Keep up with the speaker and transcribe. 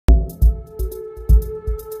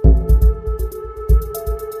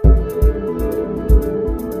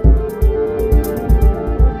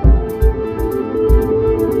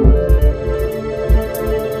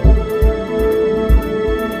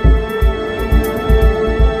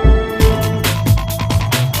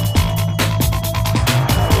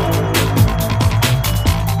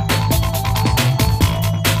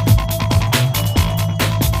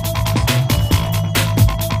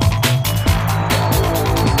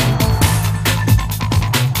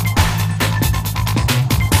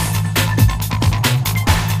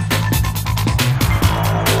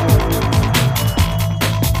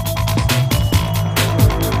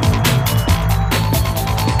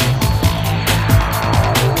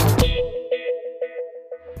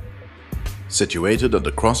situated at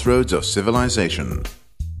the crossroads of civilization,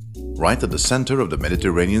 right at the center of the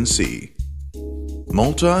Mediterranean Sea.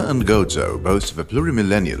 Malta-02 boasts of a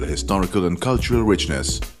plurimillennial historical and cultural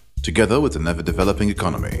richness, together with an ever-developing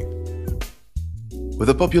economy. With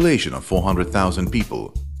a population of 400,000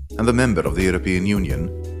 people and a member of the European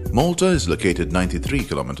Union, Malta is located 93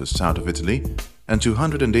 kilometers south of Italy and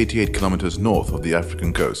 288 kilometers north of the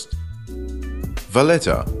African coast.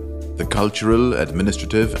 Valletta, the cultural,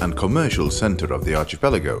 administrative and commercial center of the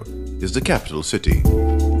archipelago, is the capital city.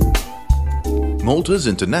 Malta's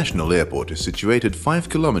international airport is situated 5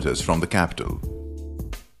 kilometers from the capital.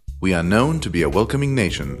 We are known to be a welcoming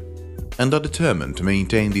nation and are determined to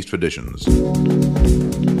maintain these traditions.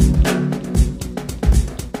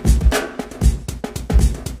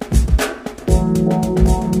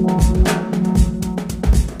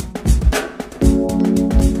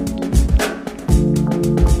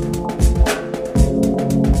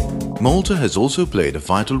 Malta has also played a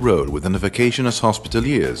vital role within the vacation as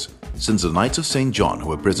hospitaliers since the Knights of St. John who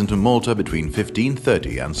were present in Malta between 1530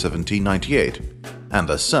 and 1798, and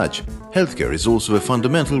as such, healthcare is also a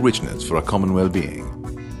fundamental richness for our common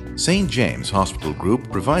well-being. St. James Hospital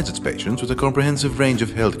Group provides its patients with a comprehensive range of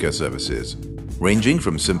healthcare services, ranging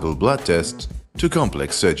from simple blood tests to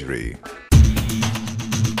complex surgery.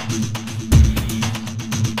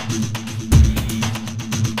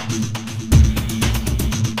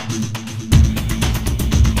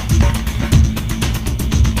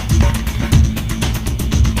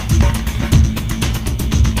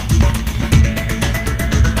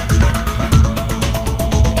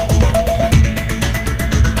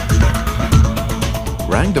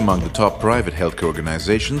 Ranked among the top private healthcare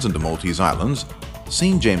organizations in the Maltese Islands,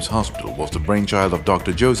 St. James Hospital was the brainchild of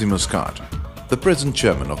Dr. Josie Muscat, the present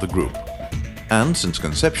chairman of the group, and since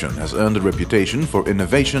conception has earned a reputation for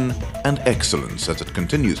innovation and excellence as it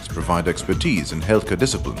continues to provide expertise in healthcare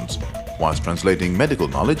disciplines, whilst translating medical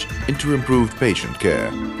knowledge into improved patient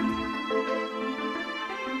care.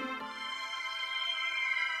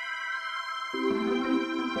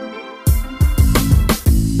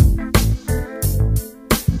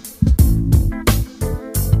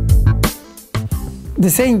 The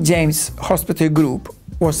St. James Hospital Group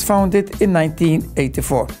was founded in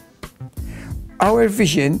 1984. Our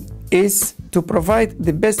vision is to provide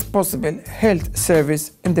the best possible health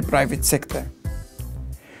service in the private sector.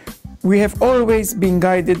 We have always been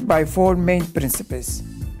guided by 4 main principles: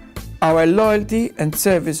 our loyalty and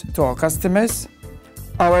service to our customers,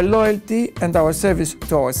 our loyalty and our service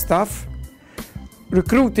to our staff,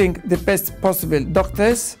 recruiting the best possible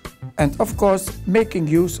doctors, and of course, making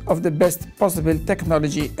use of the best possible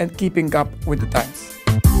technology and keeping up with the times.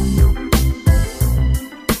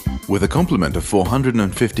 With a complement of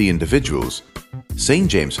 450 individuals, St.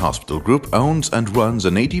 James Hospital Group owns and runs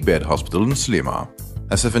an 80-bed hospital in Sliema,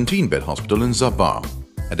 a 17-bed hospital in Zabba,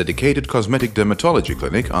 a dedicated cosmetic dermatology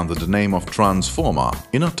clinic under the name of Transforma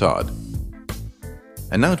in Attard,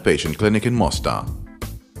 an outpatient clinic in Mostar,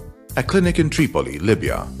 a clinic in Tripoli,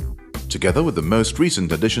 Libya, together with the most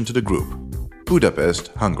recent addition to the group, Budapest,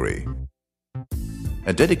 Hungary.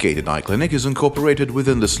 A dedicated eye clinic is incorporated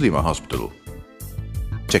within the Sliema Hospital.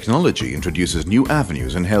 Technology introduces new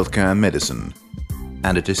avenues in healthcare and medicine,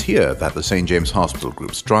 and it is here that the St. James Hospital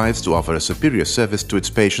Group strives to offer a superior service to its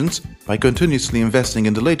patients by continuously investing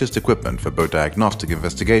in the latest equipment for both diagnostic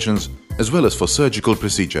investigations as well as for surgical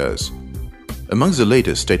procedures. Amongst the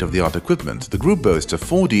latest state-of-the-art equipment, the group boasts a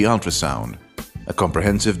 4D ultrasound, a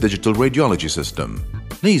comprehensive digital radiology system,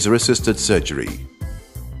 laser-assisted surgery,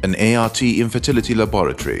 an ART infertility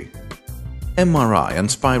laboratory, MRI and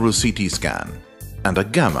spiral CT scan, and a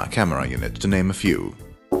gamma camera unit, to name a few.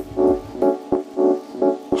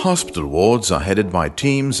 Hospital wards are headed by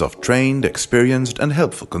teams of trained, experienced and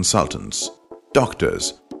helpful consultants,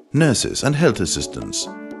 doctors, nurses and health assistants,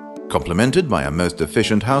 complemented by a most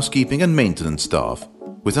efficient housekeeping and maintenance staff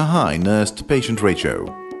with a high nurse-to-patient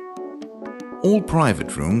ratio. All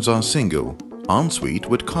private rooms are single, en-suite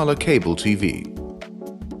with color cable TV,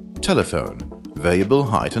 telephone, variable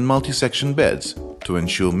height and multi-section beds to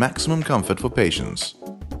ensure maximum comfort for patients,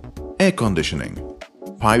 air conditioning,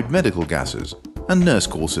 piped medical gases and nurse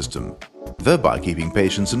call system, thereby keeping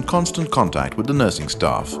patients in constant contact with the nursing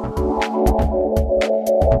staff.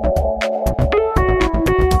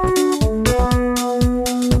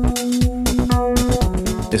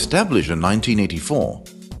 Established in 1984,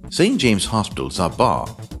 St. James Hospital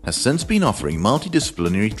Zabba has since been offering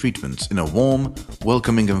multidisciplinary treatments in a warm,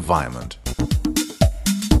 welcoming environment.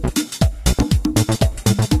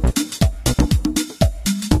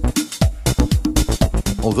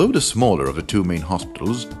 Although the smaller of the 2 main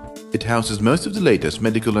hospitals, It houses most of the latest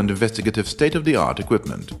medical and investigative state-of-the-art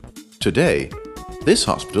equipment. Today, this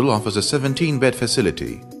hospital offers a 17-bed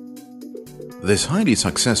facility. This highly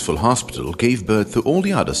successful hospital gave birth to all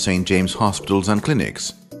the other St. James hospitals and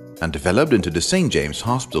clinics and developed into the St. James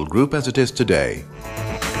Hospital Group as it is today.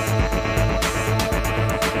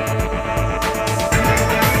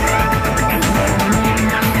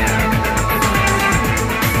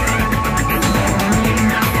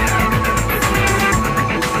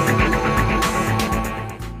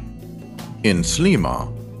 In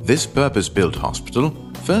Sliema, this purpose-built hospital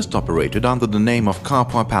first operated under the name of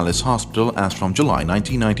Capua Palace Hospital as from July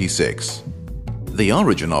 1996. The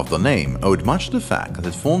origin of the name owed much to the fact that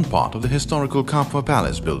it formed part of the historical Capua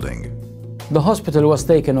Palace building. The hospital was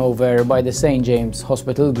taken over by the St. James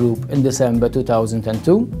Hospital Group in December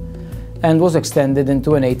 2002 and was extended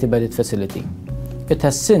into an 80-bedded facility. It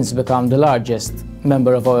has since become the largest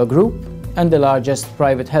member of our group and the largest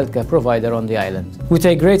private healthcare provider on the island. We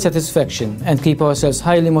take great satisfaction and keep ourselves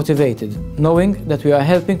highly motivated, knowing that we are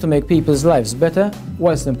helping to make people's lives better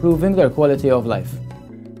whilst improving their quality of life.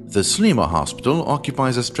 The Sliema Hospital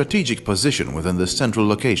occupies a strategic position within the central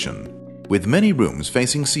location, with many rooms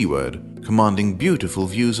facing seaward, commanding beautiful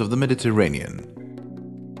views of the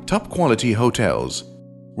Mediterranean. Top-quality hotels,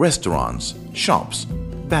 restaurants, shops,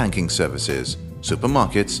 banking services,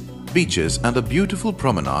 supermarkets, beaches and a beautiful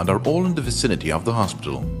promenade are all in the vicinity of the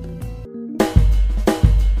hospital.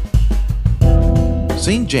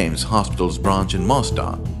 St. James Hospital's branch in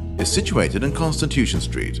Malta is situated in Constitution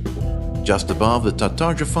Street, just above the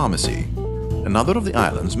Tatarja Pharmacy, another of the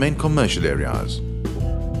island's main commercial areas.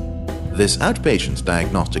 This outpatients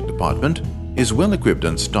diagnostic department is well equipped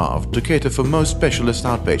and staffed to cater for most specialist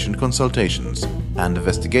outpatient consultations and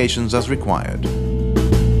investigations as required.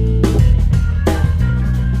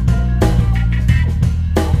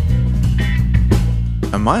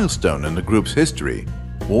 A milestone in the group's history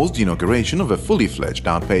was the inauguration of a fully fledged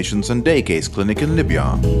outpatients and day case clinic in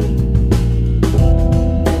Libya.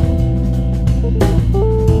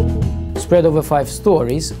 Spread over 5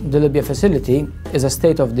 stories, the Libya facility is a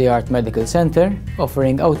state-of-the-art medical center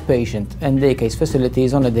offering outpatient and day case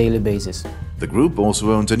facilities on a daily basis. The group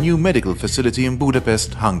also owns a new medical facility in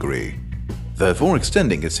Budapest, Hungary, therefore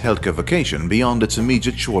extending its healthcare vocation beyond its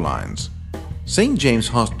immediate shorelines. St. James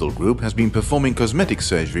Hospital Group has been performing cosmetic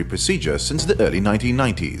surgery procedures since the early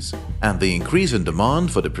 1990s, and the increase in demand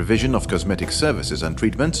for the provision of cosmetic services and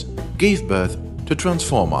treatments gave birth to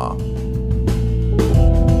Transforma.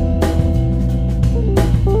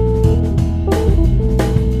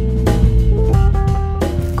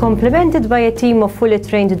 Complemented by a team of fully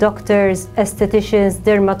trained doctors, aestheticians,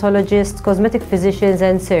 dermatologists, cosmetic physicians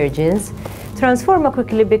and surgeons, Transforma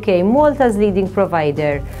quickly became Malta's leading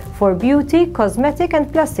provider for beauty, cosmetic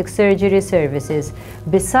and plastic surgery services,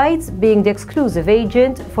 besides being the exclusive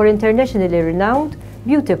agent for internationally renowned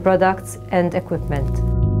beauty products and equipment.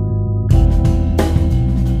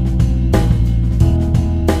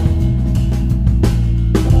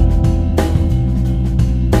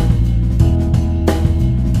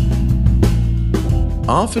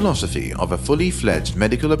 Our philosophy of a fully fledged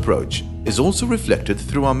medical approach is also reflected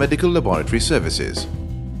through our medical laboratory services.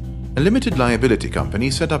 A limited liability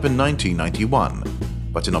company set up in 1991,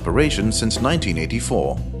 but in operation since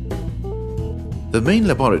 1984. The main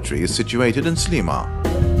laboratory is situated in Sliema.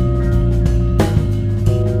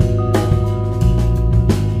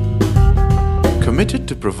 Committed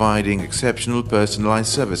to providing exceptional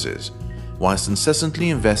personalized services, whilst incessantly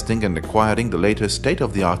investing and acquiring the latest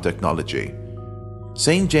state-of-the-art technology,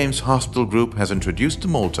 St. James Hospital Group has introduced to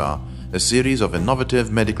Malta a series of innovative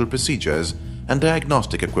medical procedures and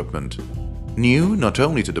diagnostic equipment, new not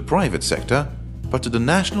only to the private sector, but to the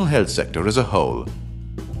national health sector as a whole.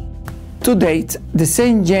 To date, the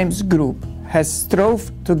St. James Group has strove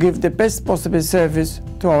to give the best possible service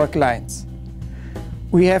to our clients.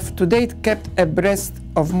 We have to date kept abreast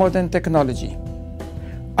of modern technology.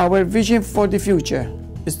 Our vision for the future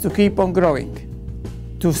is to keep on growing,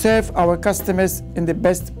 to serve our customers in the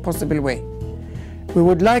best possible way. We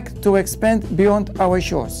would like to expand beyond our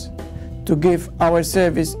shores, to give our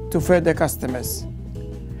service to further customers.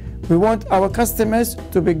 We want our customers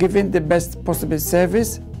to be given the best possible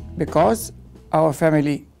service because our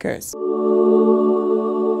family cares.